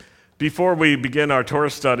Before we begin our Torah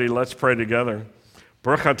study, let's pray together.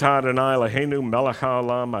 Baruch atah Adonai Eloheinu melech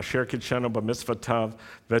haolam asher kitshenu b'mitzvotav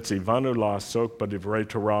v'tzivanu la'asok b'divrei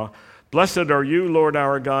Torah. Blessed are you, Lord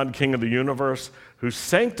our God, King of the universe, who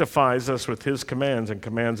sanctifies us with his commands and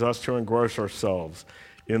commands us to engross ourselves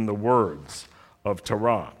in the words of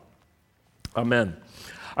Torah. Amen.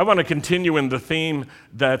 I want to continue in the theme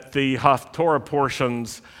that the Haftorah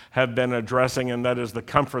portions have been addressing, and that is the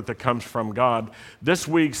comfort that comes from God. This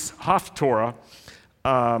week's Haftorah,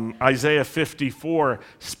 Isaiah 54,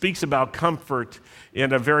 speaks about comfort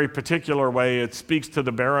in a very particular way. It speaks to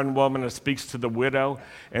the barren woman, it speaks to the widow,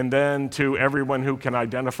 and then to everyone who can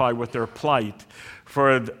identify with their plight.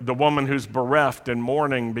 For the woman who's bereft and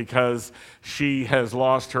mourning because she has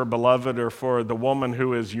lost her beloved, or for the woman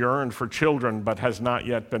who has yearned for children but has not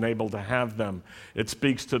yet been able to have them. It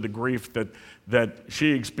speaks to the grief that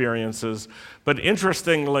she experiences. But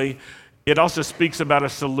interestingly, it also speaks about a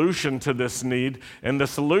solution to this need, and the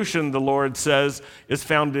solution, the Lord says, is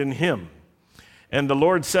found in him. And the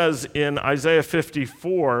Lord says in Isaiah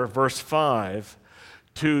 54, verse 5,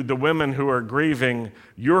 to the women who are grieving,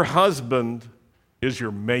 your husband is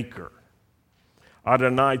your maker.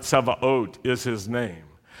 Adonai Tzavaot is his name.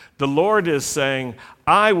 The Lord is saying,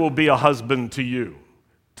 I will be a husband to you,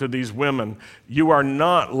 to these women. You are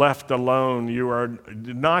not left alone. You are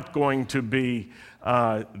not going to be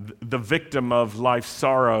the victim of life's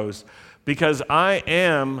sorrows, because I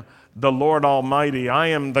am the Lord Almighty. I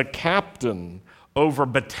am the captain over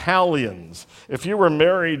battalions. If you were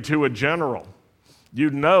married to a general,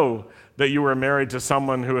 you'd know that you were married to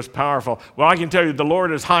someone who is powerful. Well, I can tell you, the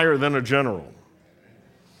Lord is higher than a general.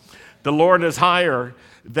 The Lord is higher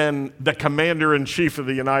than the commander-in-chief of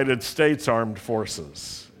the United States Armed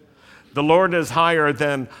Forces. The Lord is higher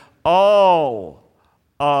than all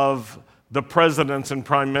of the presidents and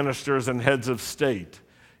prime ministers and heads of state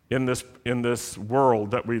in this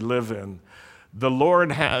world that we live in. The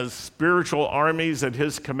Lord has spiritual armies at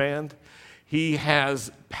his command. He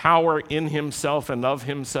has power in himself and of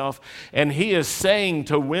himself. And he is saying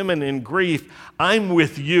to women in grief, I'm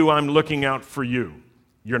with you, I'm looking out for you.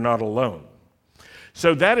 You're not alone.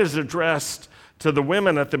 So that is addressed to the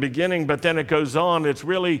women at the beginning, but then it goes on. It's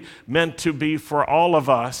really meant to be for all of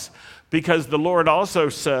us, because the Lord also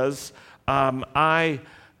says, I'm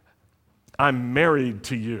married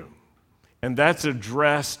to you. And that's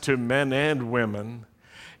addressed to men and women.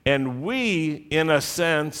 And we, in a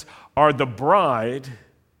sense, are the bride,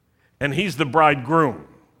 and he's the bridegroom.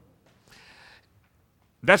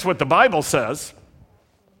 That's what the Bible says.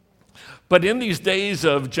 But in these days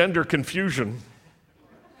of gender confusion,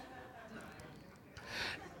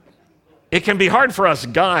 it can be hard for us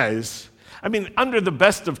guys, under the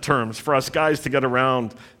best of terms, for us guys to get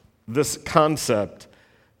around this concept.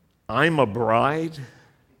 I'm a bride.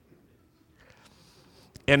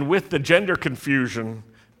 And with the gender confusion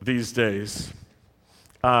these days,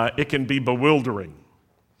 it can be bewildering.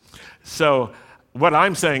 So what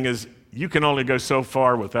I'm saying is, you can only go so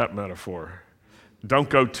far with that metaphor. Don't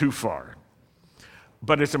go too far.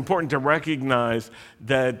 But it's important to recognize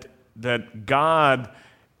that God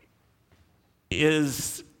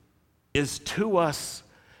is to us.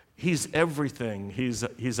 He's everything.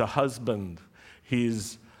 He's a husband.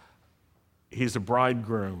 He's a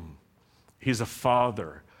bridegroom. He's a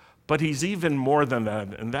father. But he's even more than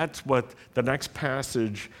that, and that's what the next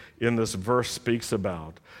passage in this verse speaks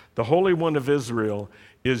about. The Holy One of Israel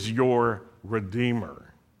is your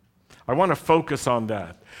Redeemer. I want to focus on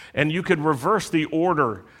that. And you could reverse the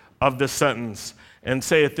order of the sentence and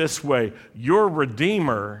say it this way: your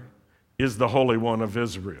Redeemer is the Holy One of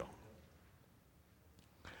Israel.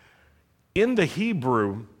 In the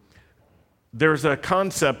Hebrew, there's a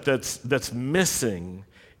concept that's missing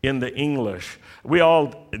in the English. We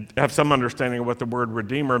all have some understanding of what the word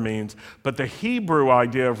redeemer means, but the Hebrew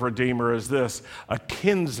idea of redeemer is this: a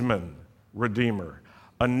kinsman redeemer,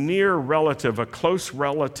 a near relative, a close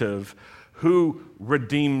relative who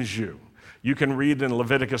redeems you. You can read in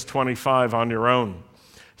Leviticus 25 on your own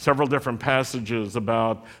several different passages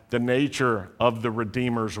about the nature of the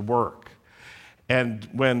Redeemer's work. And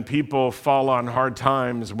when people fall on hard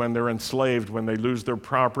times, when they're enslaved, when they lose their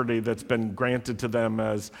property that's been granted to them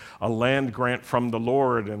as a land grant from the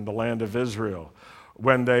Lord in the land of Israel,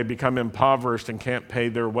 when they become impoverished and can't pay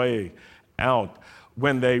their way out,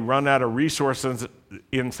 when they run out of resources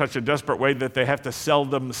in such a desperate way that they have to sell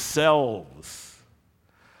themselves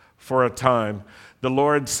for a time, the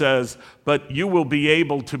Lord says, but you will be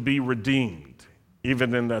able to be redeemed,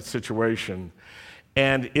 even in that situation.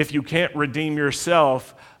 And if you can't redeem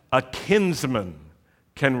yourself, a kinsman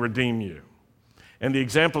can redeem you. And the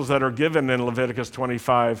examples that are given in Leviticus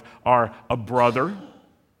 25 are a brother,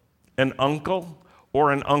 an uncle,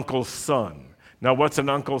 or an uncle's son. Now, what's an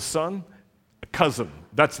uncle's son? A cousin.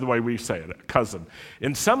 That's the way we say it, a cousin.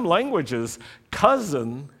 In some languages,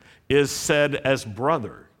 cousin is said as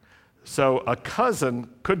brother. So a cousin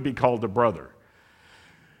could be called a brother.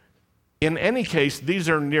 In any case, these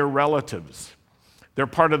are near relatives. They're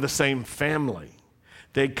part of the same family.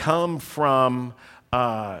 They come from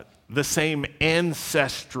the same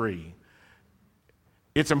ancestry.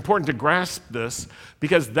 It's important to grasp this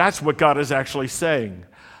because that's what God is actually saying.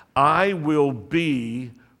 I will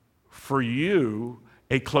be for you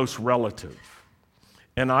a close relative.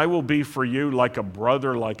 And I will be for you like a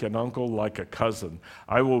brother, like an uncle, like a cousin.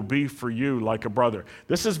 I will be for you like a brother.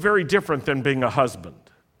 This is very different than being a husband.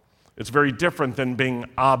 It's very different than being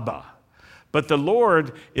Abba. But the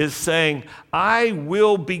Lord is saying, I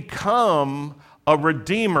will become a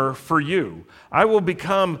redeemer for you. I will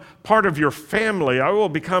become part of your family. I will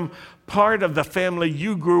become part of the family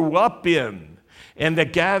you grew up in and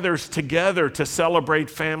that gathers together to celebrate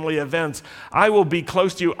family events. I will be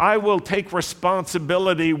close to you. I will take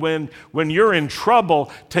responsibility when you're in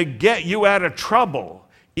trouble to get you out of trouble,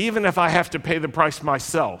 even if I have to pay the price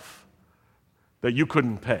myself that you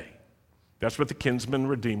couldn't pay. That's what the kinsman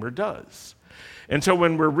redeemer does. And so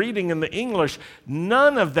when we're reading in the English,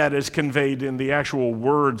 none of that is conveyed in the actual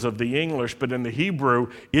words of the English, but in the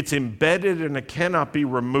Hebrew, it's embedded and it cannot be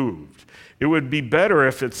removed. It would be better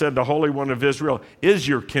if it said the Holy One of Israel is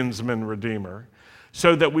your kinsman redeemer,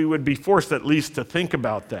 so that we would be forced at least to think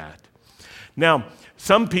about that. Now,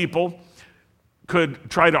 some people could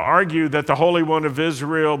try to argue that the Holy One of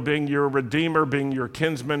Israel being your redeemer, being your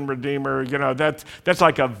kinsman redeemer, that's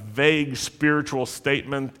like a vague spiritual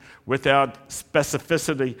statement without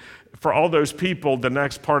specificity. For all those people, the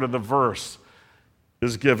next part of the verse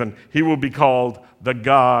is given. He will be called the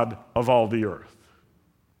God of all the earth.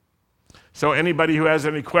 So anybody who has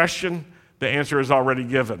any question, the answer is already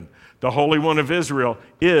given. The Holy One of Israel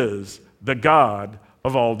is the God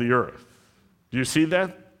of all the earth. Do you see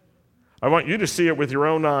that? I want you to see it with your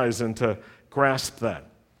own eyes and to grasp that.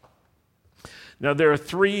 Now, there are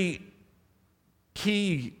three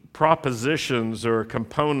key propositions or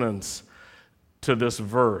components to this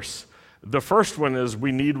verse. The first one is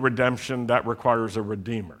we need redemption. That requires a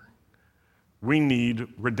redeemer. We need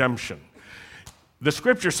redemption. The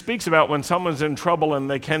scripture speaks about when someone's in trouble and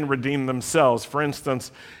they can redeem themselves. For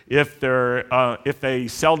instance, if they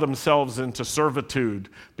sell themselves into servitude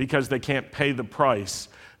because they can't pay the price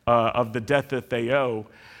of the debt that they owe,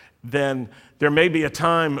 then there may be a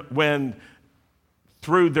time when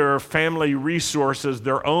through their family resources,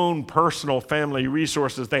 their own personal family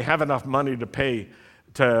resources, they have enough money to pay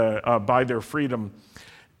to buy their freedom.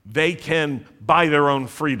 They can buy their own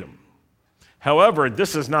freedom. However,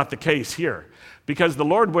 this is not the case here, because the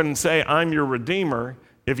Lord wouldn't say, I'm your redeemer,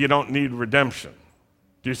 if you don't need redemption.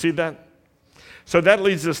 Do you see that? So that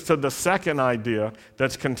leads us to the second idea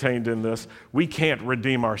that's contained in this. We can't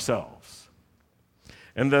redeem ourselves.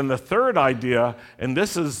 And then the third idea, and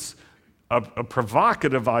this is a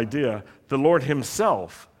provocative idea, the Lord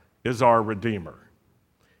himself is our redeemer.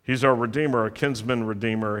 He's our redeemer, a kinsman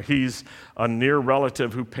redeemer. He's a near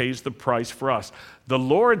relative who pays the price for us. The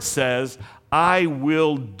Lord says, I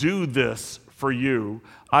will do this for you.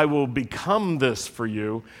 I will become this for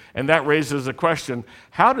you. And that raises a question,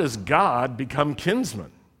 how does God become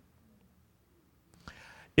kinsman?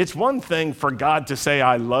 It's one thing for God to say,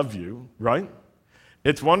 I love you, right?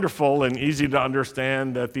 It's wonderful and easy to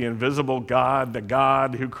understand that the invisible God, the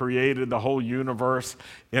God who created the whole universe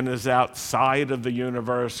and is outside of the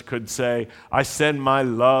universe, could say, I send my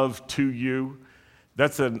love to you.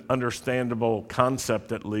 That's an understandable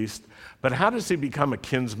concept, at least. But how does he become a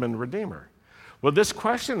kinsman redeemer? Well, this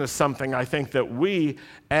question is something I think that we,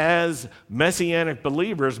 as Messianic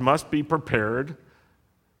believers, must be prepared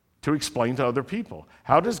to explain to other people.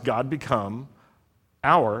 How does God become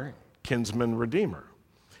our kinsman redeemer?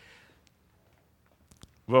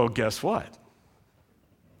 Well, guess what?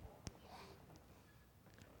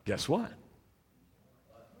 Guess what?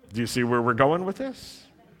 Do you see where we're going with this?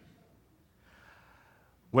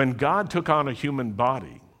 When God took on a human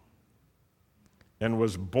body and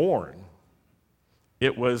was born,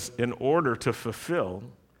 it was in order to fulfill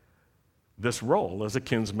this role as a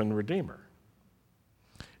kinsman redeemer.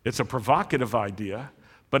 It's a provocative idea,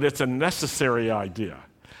 but it's a necessary idea.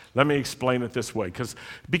 Let me explain it this way,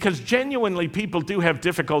 because genuinely people do have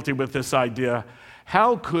difficulty with this idea.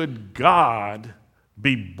 How could God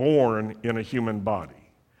be born in a human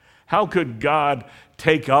body? How could God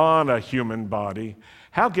take on a human body?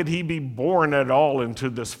 How could he be born at all into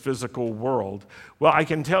this physical world? Well, I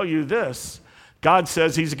can tell you this. God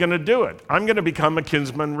says he's going to do it. I'm going to become a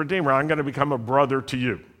kinsman redeemer. I'm going to become a brother to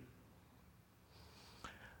you.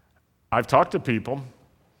 I've talked to people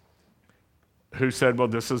who said, well,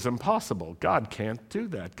 this is impossible. God can't do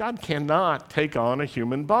that. God cannot take on a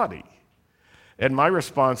human body. And my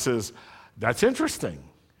response is, that's interesting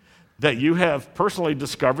that you have personally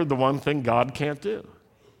discovered the one thing God can't do.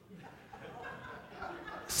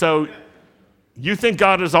 So you think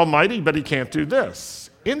God is almighty, but he can't do this.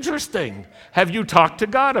 Interesting. Have you talked to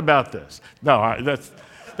God about this? No,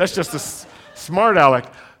 that's just a smart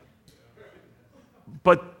aleck.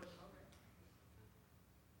 But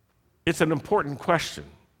it's an important question.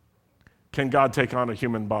 Can God take on a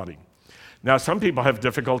human body? Now, some people have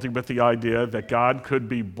difficulty with the idea that God could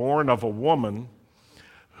be born of a woman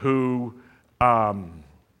who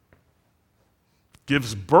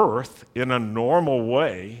gives birth in a normal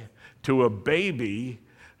way to a baby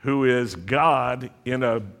who is God in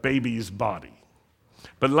a baby's body.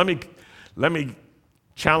 But let me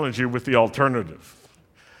challenge you with the alternative,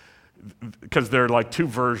 because there are like two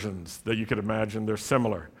versions that you could imagine. They're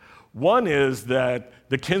similar. One is that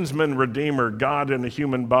the kinsman redeemer, God in a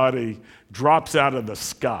human body, drops out of the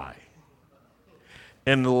sky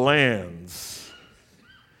and lands.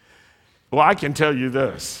 Well, I can tell you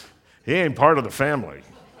this. He ain't part of the family.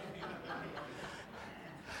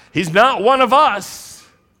 He's not one of us.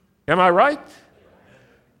 Am I right?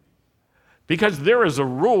 Because there is a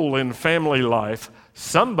rule in family life.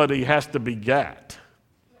 Somebody has to begat.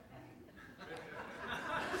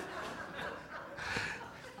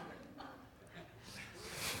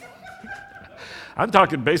 I'm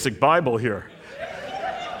talking basic Bible here.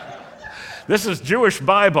 This is Jewish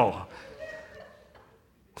Bible.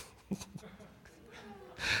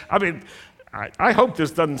 I mean, I hope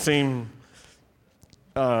this doesn't seem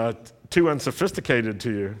too unsophisticated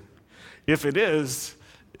to you. If it is,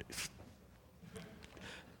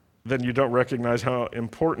 then you don't recognize how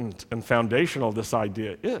important and foundational this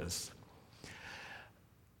idea is.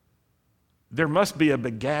 There must be a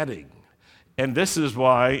begatting. And this is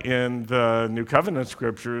why in the New Covenant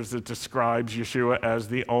scriptures it describes Yeshua as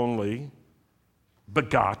the only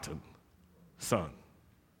begotten Son.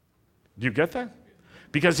 Do you get that?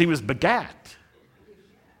 Because he was begat.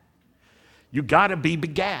 You got to be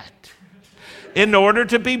begat in order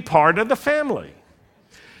to be part of the family.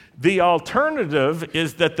 The alternative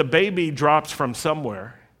is that the baby drops from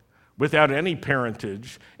somewhere without any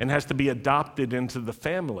parentage and has to be adopted into the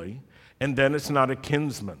family, and then it's not a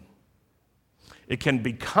kinsman. It can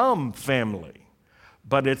become family,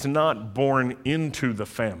 but it's not born into the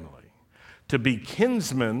family. To be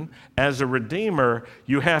kinsman as a redeemer,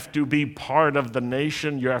 you have to be part of the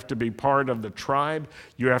nation, you have to be part of the tribe,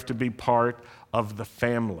 you have to be part of the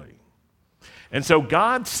family. And so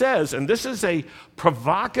God says, and this is a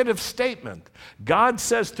provocative statement, God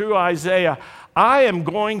says through Isaiah, I am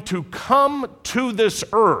going to come to this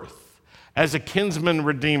earth as a kinsman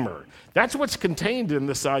redeemer. That's what's contained in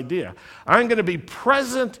this idea. I'm going to be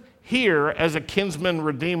present here as a kinsman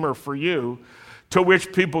redeemer for you, to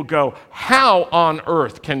which people go, how on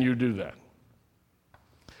earth can you do that?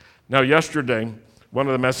 Now, yesterday, one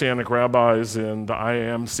of the Messianic rabbis in the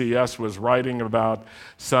IAMCS was writing about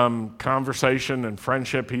some conversation and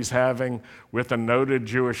friendship he's having with a noted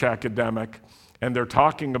Jewish academic, and they're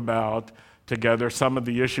talking about together some of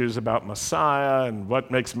the issues about Messiah and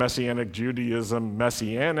what makes Messianic Judaism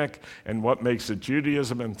messianic and what makes it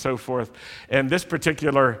Judaism and so forth. And this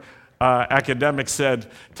particular academic said,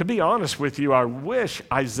 to be honest with you, I wish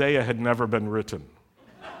Isaiah had never been written.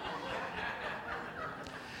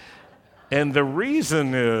 And the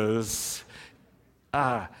reason is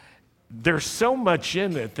there's so much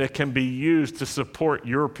in it that can be used to support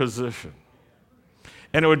your position.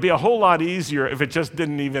 And it would be a whole lot easier if it just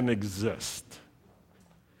didn't even exist.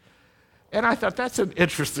 And I thought that's an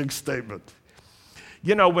interesting statement.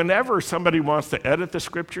 You know, whenever somebody wants to edit the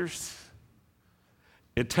scriptures,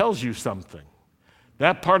 it tells you something.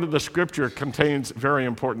 That part of the scripture contains very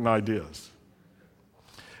important ideas.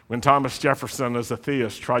 When Thomas Jefferson, as a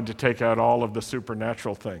theist, tried to take out all of the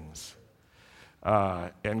supernatural things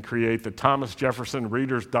and create the Thomas Jefferson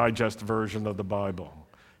Reader's Digest version of the Bible,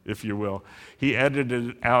 if you will, he edited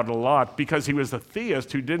it out a lot because he was a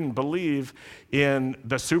theist who didn't believe in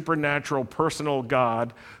the supernatural personal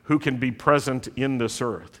God who can be present in this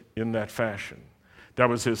earth in that fashion. That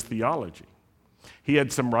was his theology. He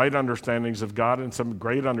had some right understandings of God and some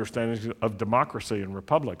great understandings of democracy and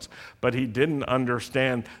republics, but he didn't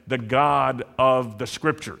understand the God of the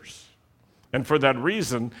scriptures. And for that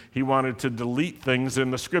reason, he wanted to delete things in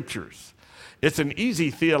the scriptures. It's an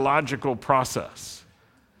easy theological process.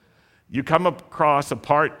 You come across a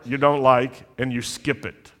part you don't like and you skip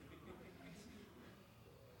it.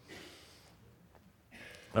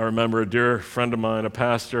 I remember a dear friend of mine, a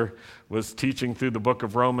pastor, was teaching through the book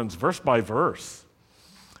of Romans verse by verse.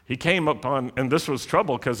 He came upon, and this was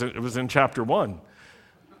trouble because it was in chapter 1.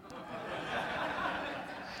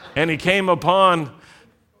 And he came upon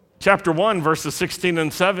chapter 1, verses 16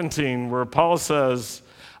 and 17, where Paul says,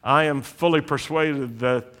 I am fully persuaded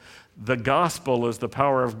that the gospel is the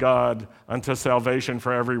power of God unto salvation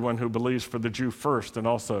for everyone who believes, for the Jew first and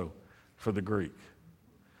also for the Greek.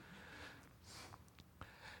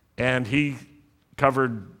 And he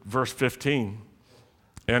covered verse 15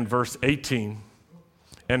 and verse 18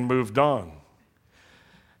 and moved on.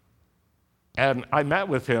 And I met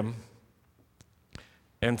with him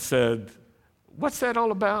and said, what's that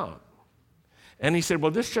all about? And he said,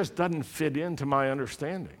 well, this just doesn't fit into my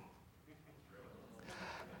understanding.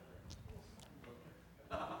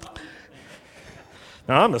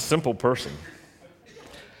 Now, I'm a simple person.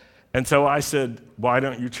 And so I said, why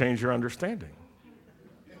don't you change your understanding?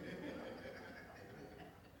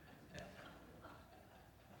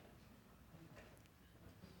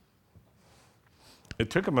 It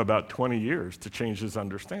took him about 20 years to change his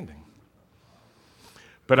understanding.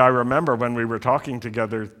 But I remember when we were talking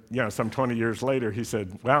together, some 20 years later, he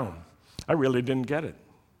said, wow, I really didn't get it.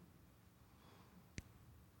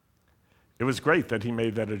 It was great that he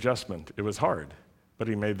made that adjustment. It was hard, but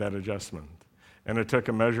he made that adjustment. And it took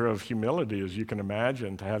a measure of humility, as you can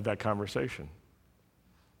imagine, to have that conversation.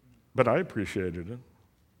 But I appreciated it.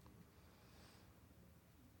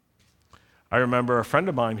 I remember a friend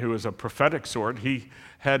of mine who was a prophetic sort. He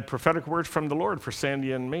had prophetic words from the Lord for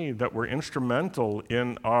Sandy and me that were instrumental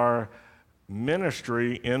in our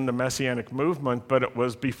ministry in the Messianic movement, but it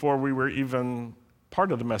was before we were even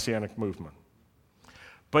part of the Messianic movement.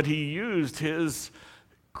 But he used his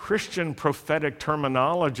Christian prophetic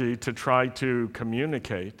terminology to try to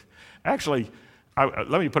communicate. Actually,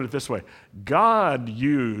 let me put it this way. God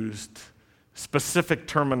used specific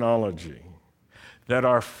terminology that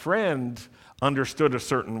our friend understood a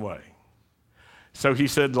certain way. So he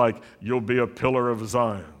said, like, you'll be a pillar of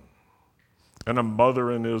Zion and a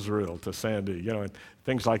mother in Israel to Sandy, and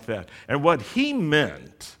things like that. And what he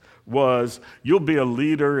meant was, you'll be a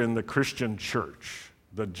leader in the Christian church,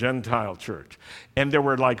 the Gentile church. And there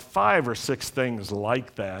were like 5 or 6 things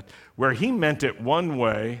like that where he meant it one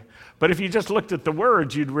way, but if you just looked at the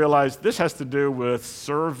words, you'd realize this has to do with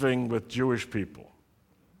serving with Jewish people.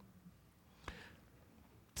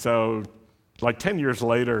 So, like 10 years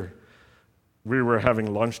later, we were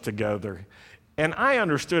having lunch together, and I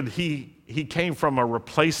understood he came from a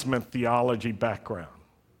replacement theology background.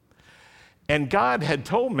 And God had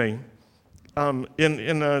told me,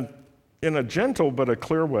 in a gentle but a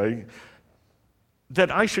clear way,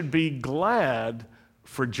 that I should be glad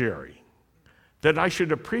for Jerry, that I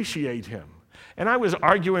should appreciate him. And I was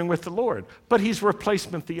arguing with the Lord, but he's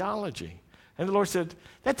replacement theology. And the Lord said,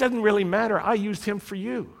 that doesn't really matter. I used him for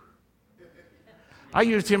you. I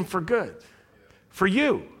used him for good, for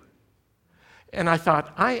you. And I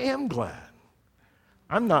thought, I am glad.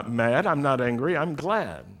 I'm not mad, I'm not angry, I'm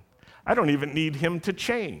glad. I don't even need him to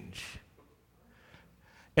change.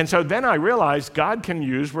 And so then I realized God can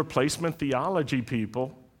use replacement theology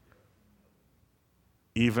people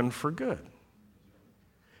even for good.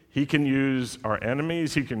 He can use our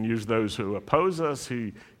enemies, he can use those who oppose us,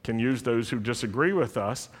 he can use those who disagree with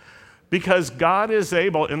us, because God is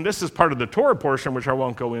able, and this is part of the Torah portion, which I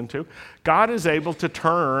won't go into, God is able to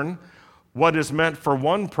turn what is meant for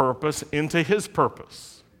one purpose into his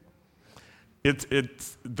purpose.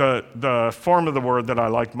 It's the form of the word that I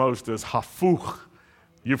like most is hafuch.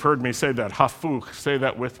 You've heard me say that, hafuch. Say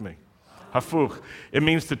that with me. Hafuch. It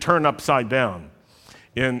means to turn upside down.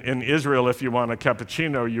 In Israel, if you want a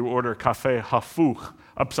cappuccino, you order café hafuch,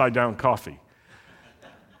 upside down coffee.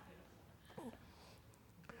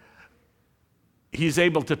 He's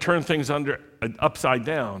able to turn things upside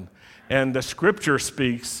down. And the scripture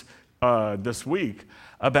speaks this week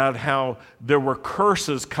about how there were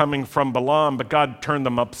curses coming from Balaam, but God turned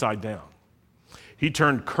them upside down. He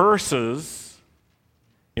turned curses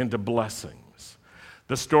into blessings.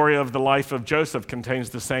 The story of the life of Joseph contains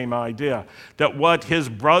the same idea, that what his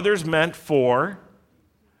brothers meant for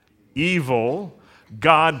evil,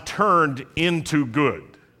 God turned into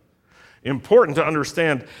good. Important to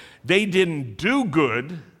understand, they didn't do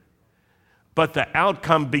good, but the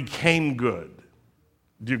outcome became good.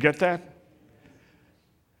 Do you get that?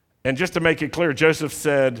 And just to make it clear, Joseph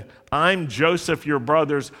said, I'm Joseph, your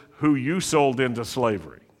brothers, who you sold into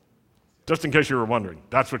slavery. Just in case you were wondering,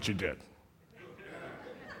 that's what you did.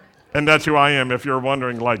 And that's who I am if you're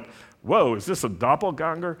wondering, like, whoa, is this a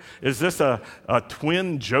doppelganger? Is this a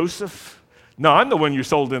twin Joseph? No, I'm the one you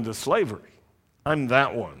sold into slavery. I'm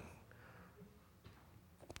that one.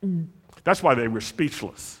 That's why they were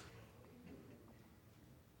speechless.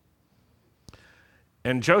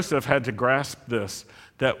 And Joseph had to grasp this,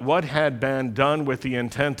 that what had been done with the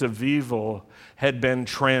intent of evil had been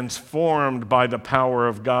transformed by the power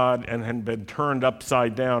of God and had been turned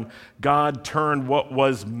upside down. God turned what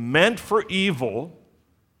was meant for evil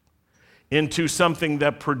into something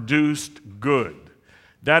that produced good.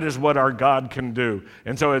 That is what our God can do.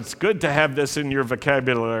 And so it's good to have this in your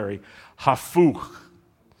vocabulary, hafuch,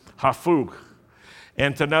 hafuch.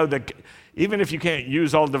 And to know that even if you can't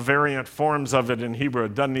use all the variant forms of it in Hebrew,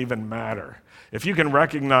 it doesn't even matter. If you can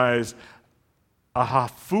recognize a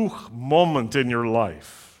hafuch moment in your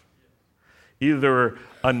life, either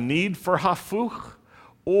a need for hafuch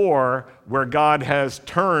or where God has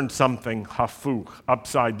turned something hafuch,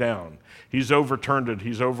 upside down. He's overturned it.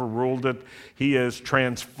 He's overruled it. He has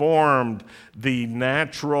transformed the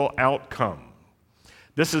natural outcome.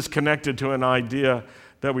 This is connected to an idea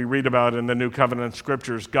that we read about in the New Covenant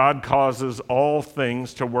Scriptures. God causes all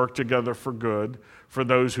things to work together for good for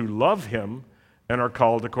those who love him and are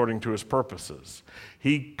called according to his purposes.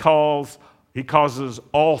 He causes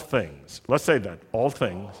all things. Let's say that, all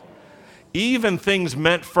things. Even things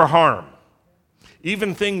meant for harm.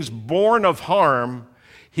 Even things born of harm,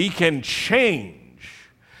 he can change.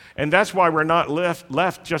 And that's why we're not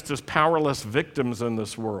left just as powerless victims in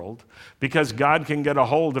this world, because God can get a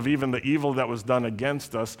hold of even the evil that was done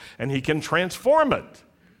against us, and he can transform it.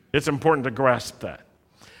 It's important to grasp that.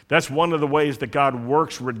 That's one of the ways that God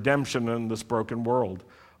works redemption in this broken world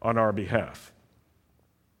on our behalf.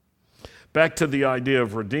 Back to the idea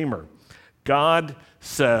of Redeemer. God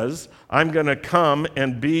says, I'm going to come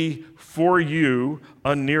and be for you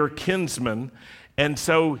a near kinsman, and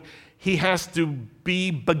so he has to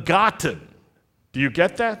be begotten. Do you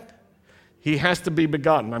get that? He has to be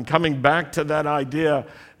begotten. I'm coming back to that idea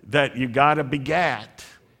that you got to begat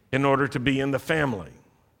in order to be in the family.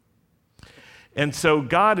 And so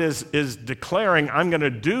God is declaring, I'm going to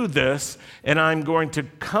do this, and I'm going to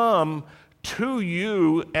come to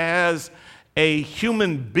you as a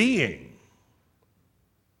human being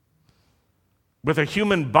with a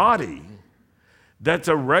human body that's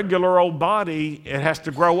a regular old body. It has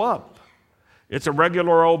to grow up. It's a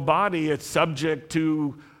regular old body. It's subject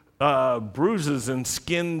to bruises and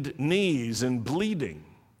skinned knees and bleeding.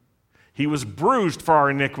 He was bruised for our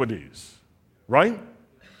iniquities, right?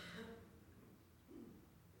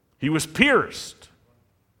 He was pierced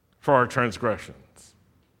for our transgressions.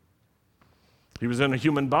 He was in a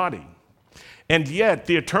human body. And yet,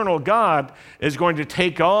 the eternal God is going to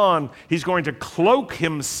take on, he's going to cloak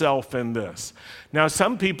himself in this. Now,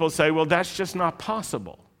 some people say, well, that's just not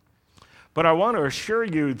possible. But I want to assure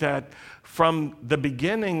you that from the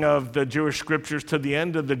beginning of the Jewish scriptures to the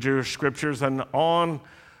end of the Jewish scriptures and onward,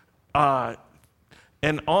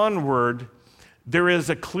 there is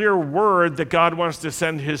a clear word that God wants to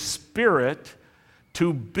send his Spirit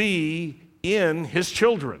to be in his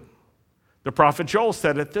children. The prophet Joel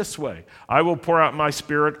said it this way, I will pour out my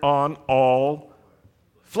Spirit on all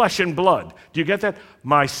flesh and blood. Do you get that?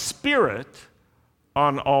 My Spirit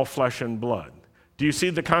on all flesh and blood. Do you see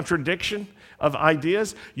the contradiction of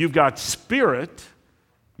ideas? You've got spirit,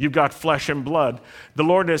 you've got flesh and blood. The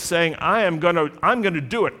Lord is saying, I'm going to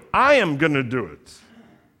do it. I am going to do it.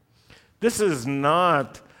 This is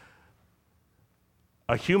not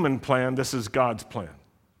a human plan, this is God's plan.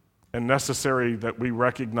 And necessary that we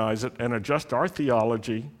recognize it and adjust our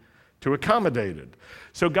theology to accommodate it.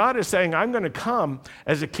 So God is saying, I'm going to come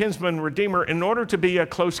as a kinsman redeemer. In order to be a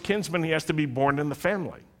close kinsman, he has to be born in the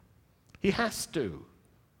family. He has to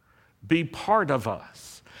be part of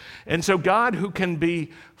us. And so God who can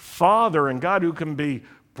be father and God who can be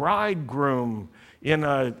bridegroom in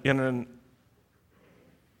an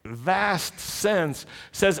vast sense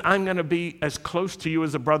says, I'm going to be as close to you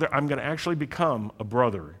as a brother. I'm going to actually become a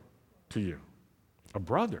brother to you. A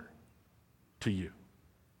brother to you.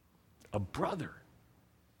 A brother.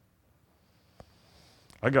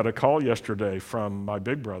 I got a call yesterday from my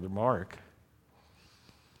big brother, Mark.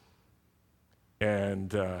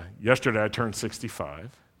 And yesterday I turned 65.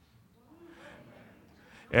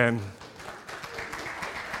 And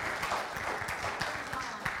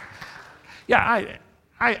yeah,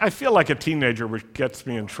 I feel like a teenager, which gets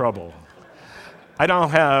me in trouble. I don't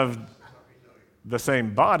have the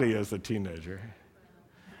same body as a teenager,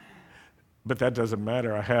 but that doesn't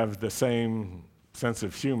matter. I have the same sense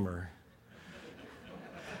of humor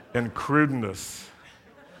and crudeness.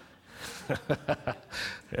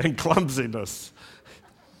 and clumsiness.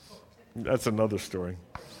 That's another story.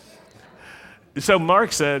 So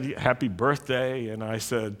Mark said, happy birthday, and I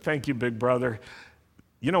said, thank you, big brother.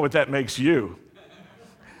 You know what that makes you?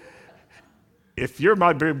 If you're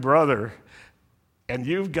my big brother and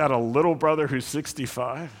you've got a little brother who's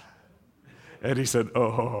 65, and he said,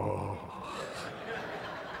 oh.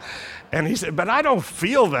 And he said, but I don't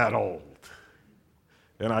feel that old.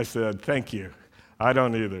 And I said, thank you. I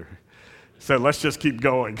don't either. So let's just keep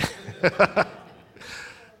going.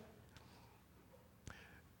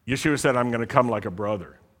 Yeshua said, I'm going to come like a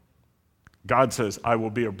brother. God says, I will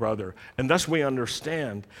be a brother. And thus we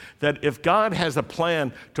understand that if God has a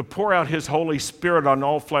plan to pour out his Holy Spirit on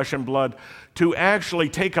all flesh and blood, to actually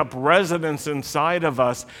take up residence inside of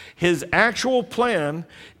us, his actual plan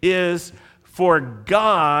is for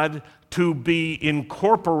God to be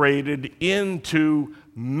incorporated into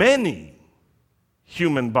many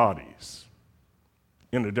human bodies,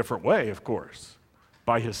 in a different way, of course,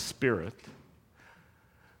 by his Spirit.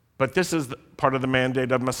 But this is part of the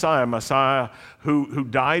mandate of Messiah. Messiah, who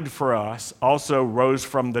died for us, also rose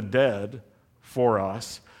from the dead for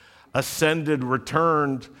us, ascended,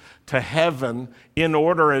 returned to heaven in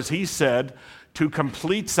order, as he said, to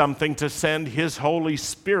complete something, to send his Holy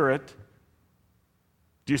Spirit.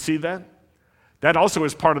 Do you see that? That also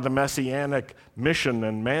is part of the messianic mission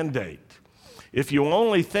and mandate. If you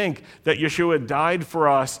only think that Yeshua died for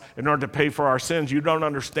us in order to pay for our sins, you don't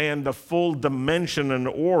understand the full dimension and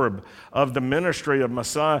orb of the ministry of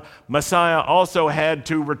Messiah. Messiah also had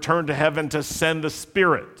to return to heaven to send the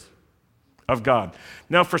Spirit of God.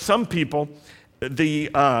 Now, for some people, the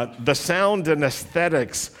sound and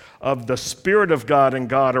aesthetics of the Spirit of God and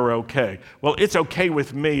God are okay. Well, it's okay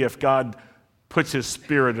with me if God puts his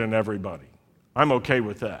Spirit in everybody. I'm okay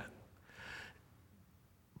with that.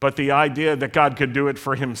 But the idea that God could do it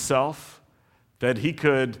for himself, that he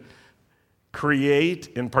could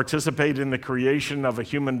create and participate in the creation of a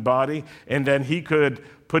human body, and then he could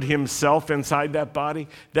put himself inside that body,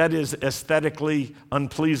 that is aesthetically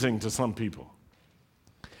unpleasing to some people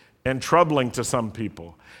and troubling to some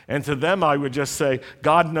people. And to them, I would just say,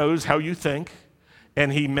 God knows how you think,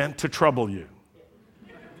 and he meant to trouble you.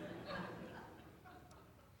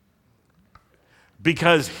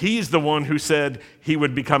 Because he's the one who said he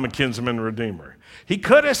would become a kinsman redeemer. He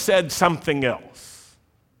could have said something else.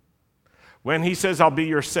 When he says, I'll be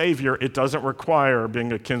your savior, it doesn't require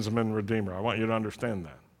being a kinsman redeemer. I want you to understand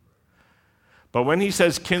that. But when he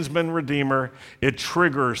says kinsman redeemer, it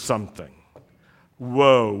triggers something.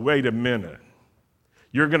 Whoa, wait a minute.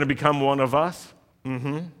 You're going to become one of us?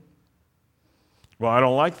 Mm-hmm. Well, I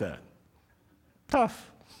don't like that. Tough.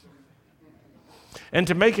 And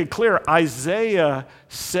to make it clear, Isaiah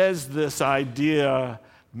says this idea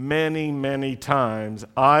many, many times.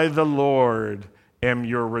 I, the Lord, am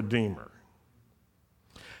your Redeemer.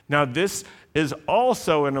 Now, this is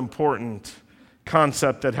also an important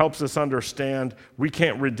concept that helps us understand we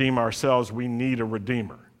can't redeem ourselves. We need a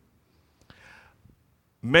Redeemer.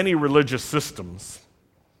 Many religious systems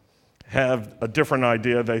have a different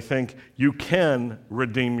idea. They think you can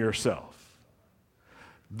redeem yourself.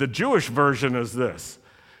 The Jewish version is this: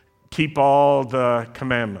 keep all the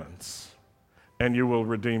commandments and you will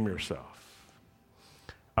redeem yourself.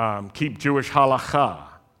 Keep Jewish halakha,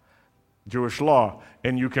 Jewish law,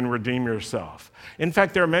 and you can redeem yourself. In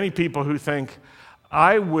fact, there are many people who think,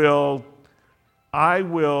 I will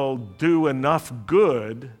do enough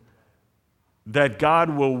good that God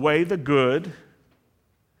will weigh the good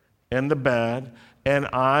and the bad, and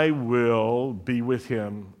I will be with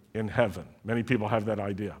him in heaven. Many people have that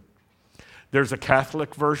idea. There's a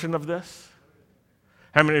Catholic version of this.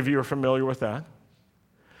 How many of you are familiar with that?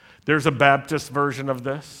 There's a Baptist version of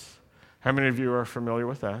this. How many of you are familiar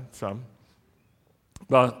with that? Some.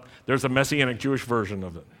 Well, there's a Messianic Jewish version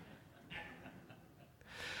of it.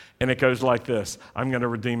 And it goes like this: I'm going to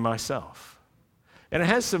redeem myself. And it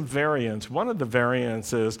has some variants. One of the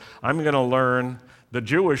variants is, I'm going to learn the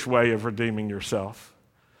Jewish way of redeeming yourself.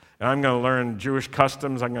 And I'm going to learn Jewish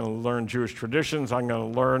customs. I'm going to learn Jewish traditions. I'm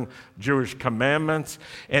going to learn Jewish commandments.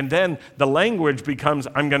 And then the language becomes,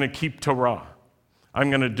 I'm going to keep Torah. I'm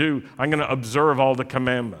going to observe all the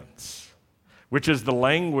commandments, which is the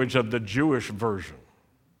language of the Jewish version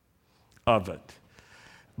of it.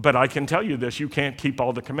 But I can tell you this, you can't keep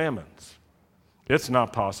all the commandments. It's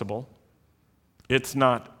not possible. It's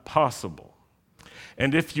not possible.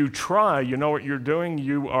 And if you try, you know what you're doing?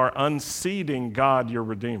 You are unseating God, your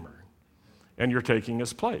Redeemer, and you're taking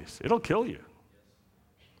his place. It'll kill you.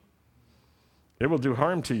 It will do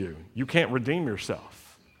harm to you. You can't redeem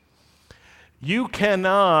yourself. You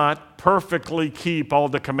cannot perfectly keep all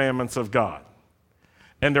the commandments of God.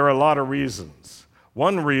 And there are a lot of reasons.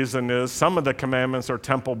 One reason is some of the commandments are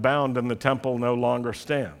temple bound and the temple no longer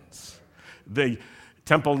stands. The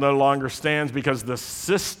temple no longer stands because the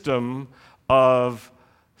system of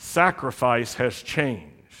sacrifice has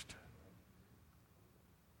changed.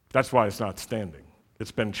 That's why it's not standing.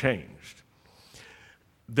 It's been changed.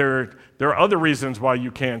 There are other reasons why you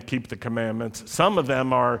can't keep the commandments. Some of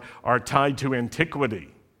them are tied to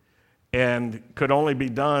antiquity and could only be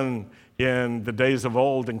done in the days of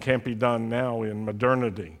old and can't be done now in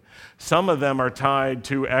modernity. Some of them are tied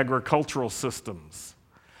to agricultural systems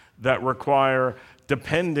that require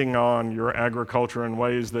depending on your agriculture in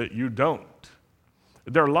ways that you don't.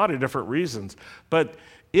 There are a lot of different reasons. But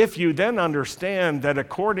if you then understand that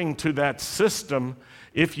according to that system,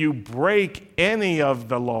 if you break any of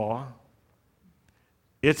the law,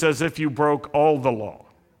 it's as if you broke all the law.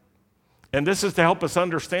 And this is to help us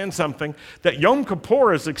understand something that Yom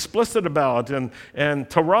Kippur is explicit about and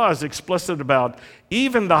Torah is explicit about.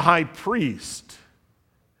 Even the high priest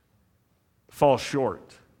falls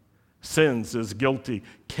short, sins, is guilty,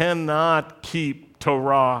 cannot keep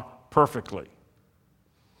Torah perfectly.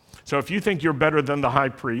 So if you think you're better than the high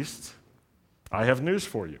priest, I have news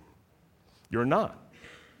for you. You're not.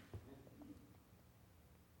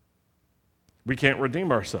 We can't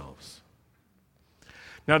redeem ourselves.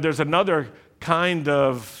 Now, there's another kind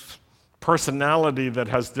of personality that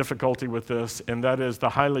has difficulty with this, and that is the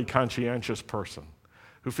highly conscientious person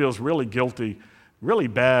who feels really guilty, really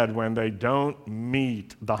bad when they don't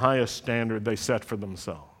meet the highest standard they set for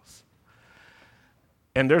themselves.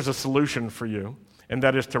 And there's a solution for you, and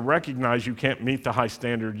that is to recognize you can't meet the high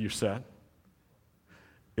standard you set.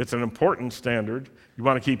 It's an important standard. You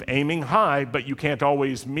want to keep aiming high, but you can't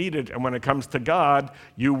always meet it, and when it comes to God,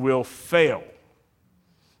 you will fail.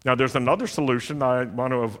 Now, there's another solution. I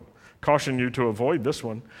want to caution you to avoid this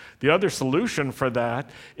one. The other solution for that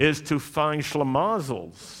is to find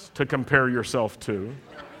schlemazels to compare yourself to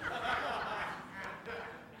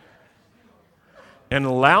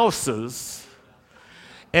and louses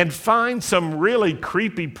and find some really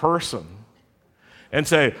creepy person and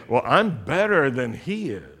say, well, I'm better than he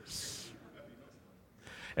is.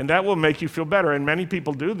 And that will make you feel better. And many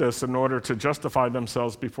people do this in order to justify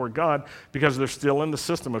themselves before God because they're still in the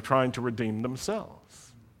system of trying to redeem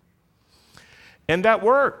themselves. And that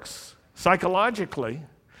works psychologically,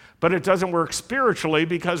 but it doesn't work spiritually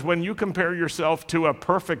because when you compare yourself to a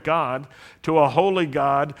perfect God, to a holy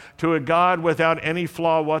God, to a God without any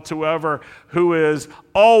flaw whatsoever, who is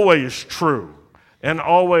always true, and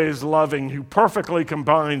always loving, who perfectly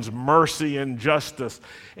combines mercy and justice,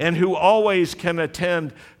 and who always can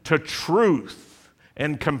attend to truth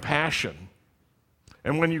and compassion.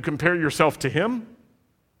 And when you compare yourself to him,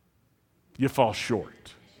 you fall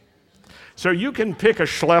short. So you can pick a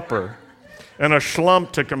schlepper and a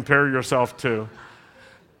schlump to compare yourself to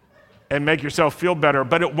and make yourself feel better,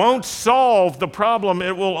 but it won't solve the problem.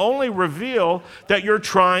 It will only reveal that you're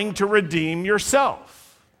trying to redeem yourself.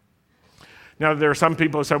 Now, there are some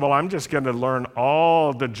people who say, well, I'm just going to learn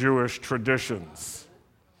all the Jewish traditions.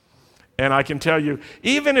 And I can tell you,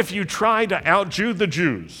 even if you try to out-Jew the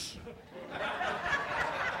Jews,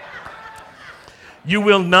 you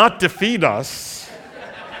will not defeat us.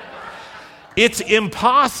 It's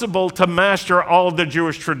impossible to master all the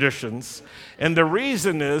Jewish traditions. And the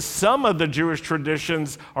reason is some of the Jewish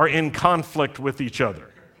traditions are in conflict with each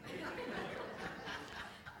other.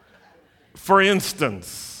 For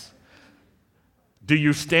instance, do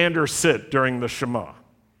you stand or sit during the Shema?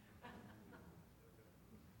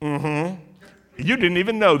 You didn't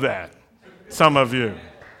even know that, some of you,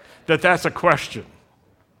 that's a question.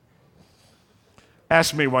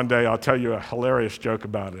 Ask me one day, I'll tell you a hilarious joke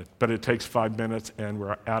about it, but it takes 5 minutes and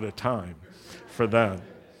we're out of time for that.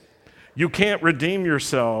 You can't redeem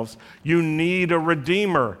yourselves. You need a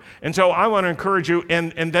redeemer. And so I want to encourage you,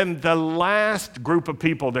 and then the last group of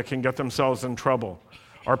people that can get themselves in trouble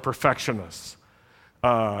are perfectionists.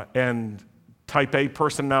 And type A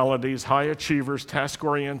personalities, high achievers,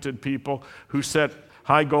 task-oriented people who set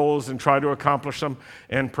high goals and try to accomplish them,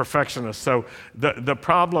 and perfectionists. So the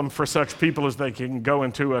problem for such people is they can go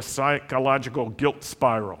into a psychological guilt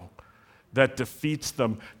spiral that defeats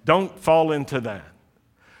them. Don't fall into that.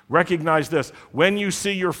 Recognize this. When you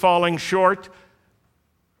see you're falling short,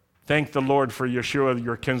 thank the Lord for Yeshua,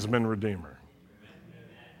 your kinsman redeemer.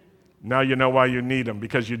 Now you know why you need him,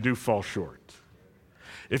 because you do fall short.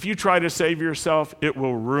 If you try to save yourself, it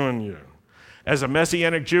will ruin you. As a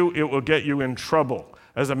Messianic Jew, it will get you in trouble.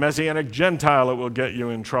 As a Messianic Gentile, it will get you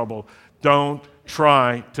in trouble. Don't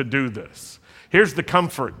try to do this. Here's the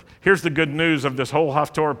comfort. Here's the good news of this whole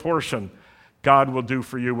Haftorah portion. God will do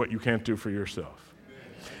for you what you can't do for yourself.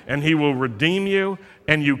 And he will redeem you,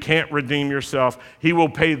 and you can't redeem yourself. He will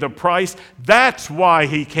pay the price. That's why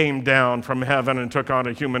he came down from heaven and took on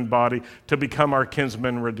a human body to become our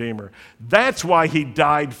kinsman redeemer. That's why he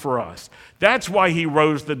died for us. That's why he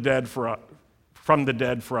rose from the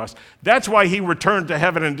dead for us. That's why he returned to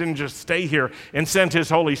heaven and didn't just stay here and sent his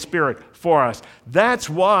Holy Spirit for us. That's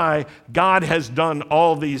why God has done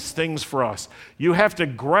all these things for us. You have to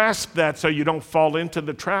grasp that so you don't fall into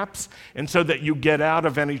the traps and so that you get out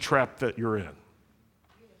of any trap that you're in.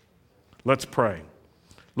 Let's pray.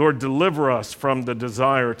 Lord, deliver us from the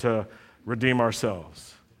desire to redeem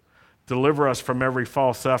ourselves. Deliver us from every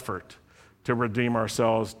false effort to redeem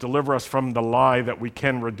ourselves. Deliver us from the lie that we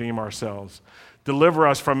can redeem ourselves. Deliver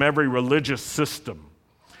us from every religious system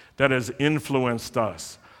that has influenced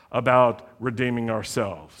us about redeeming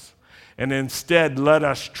ourselves. And instead, let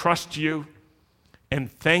us trust you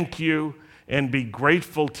and thank you and be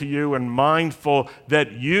grateful to you and mindful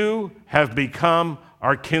that you have become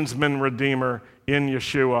our kinsman redeemer in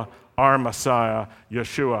Yeshua, our Messiah,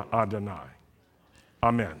 Yeshua Adonai.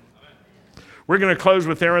 Amen. We're going to close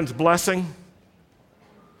with Aaron's blessing.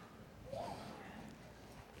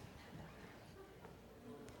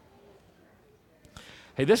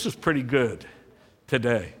 Hey, this was pretty good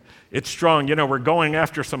today. It's strong. You know, we're going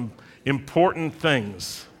after some important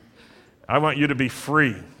things. I want you to be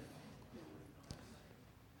free.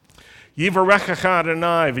 Yivarechecha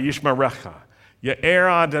Adonai v'yishmerecha. Ye'er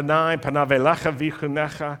Adonai panav elecha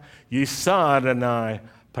v'chunecha. Yisa Adonai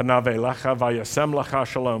panav elecha v'yasem lecha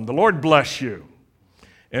shalom. The Lord bless you,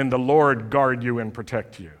 and the Lord guard you and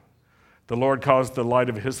protect you. The Lord cause the light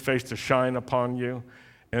of his face to shine upon you,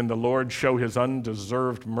 and the Lord show his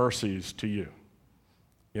undeserved mercies to you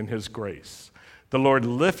in his grace. The Lord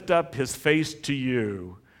lift up his face to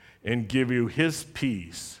you and give you his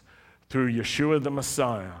peace through Yeshua the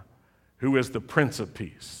Messiah, who is the Prince of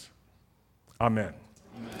Peace. Amen.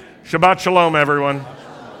 Shabbat Shalom, everyone.